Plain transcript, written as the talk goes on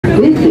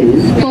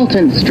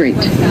Fulton Street.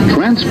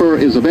 Transfer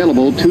is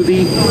available to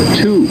the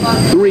 2,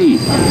 3,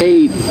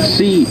 8,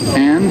 C,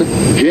 and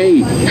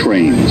J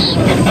trains.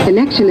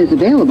 Connection is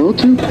available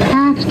to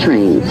PATH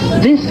trains.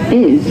 This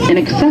is an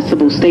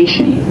accessible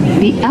station.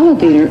 The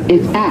elevator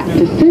is at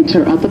the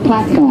center of the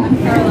platform.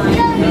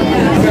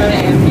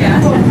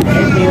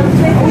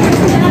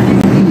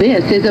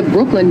 This is a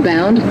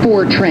Brooklyn-bound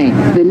 4 train.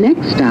 The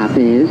next stop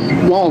is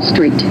Wall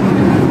Street.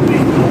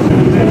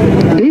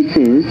 This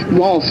is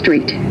Wall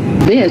Street.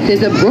 This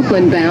is a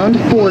Brooklyn-bound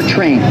 4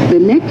 train. The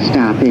next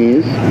stop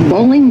is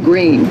Bowling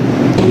Green.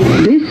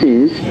 This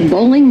is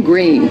Bowling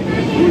Green.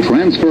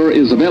 Transfer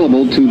is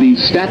available to the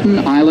Staten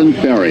Island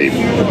Ferry.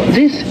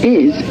 This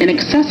is an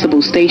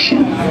accessible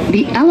station.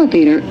 The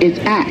elevator is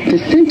at the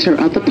center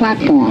of the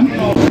platform.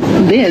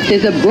 This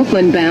is a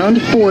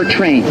Brooklyn-bound 4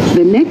 train.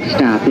 The next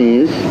stop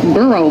is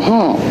Borough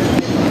Hall.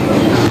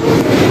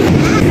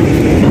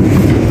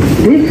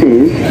 This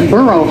is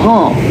Borough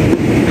Hall.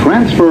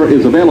 Transfer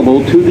is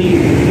available to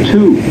the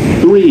 2,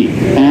 3,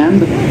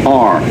 and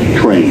R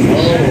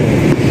trains.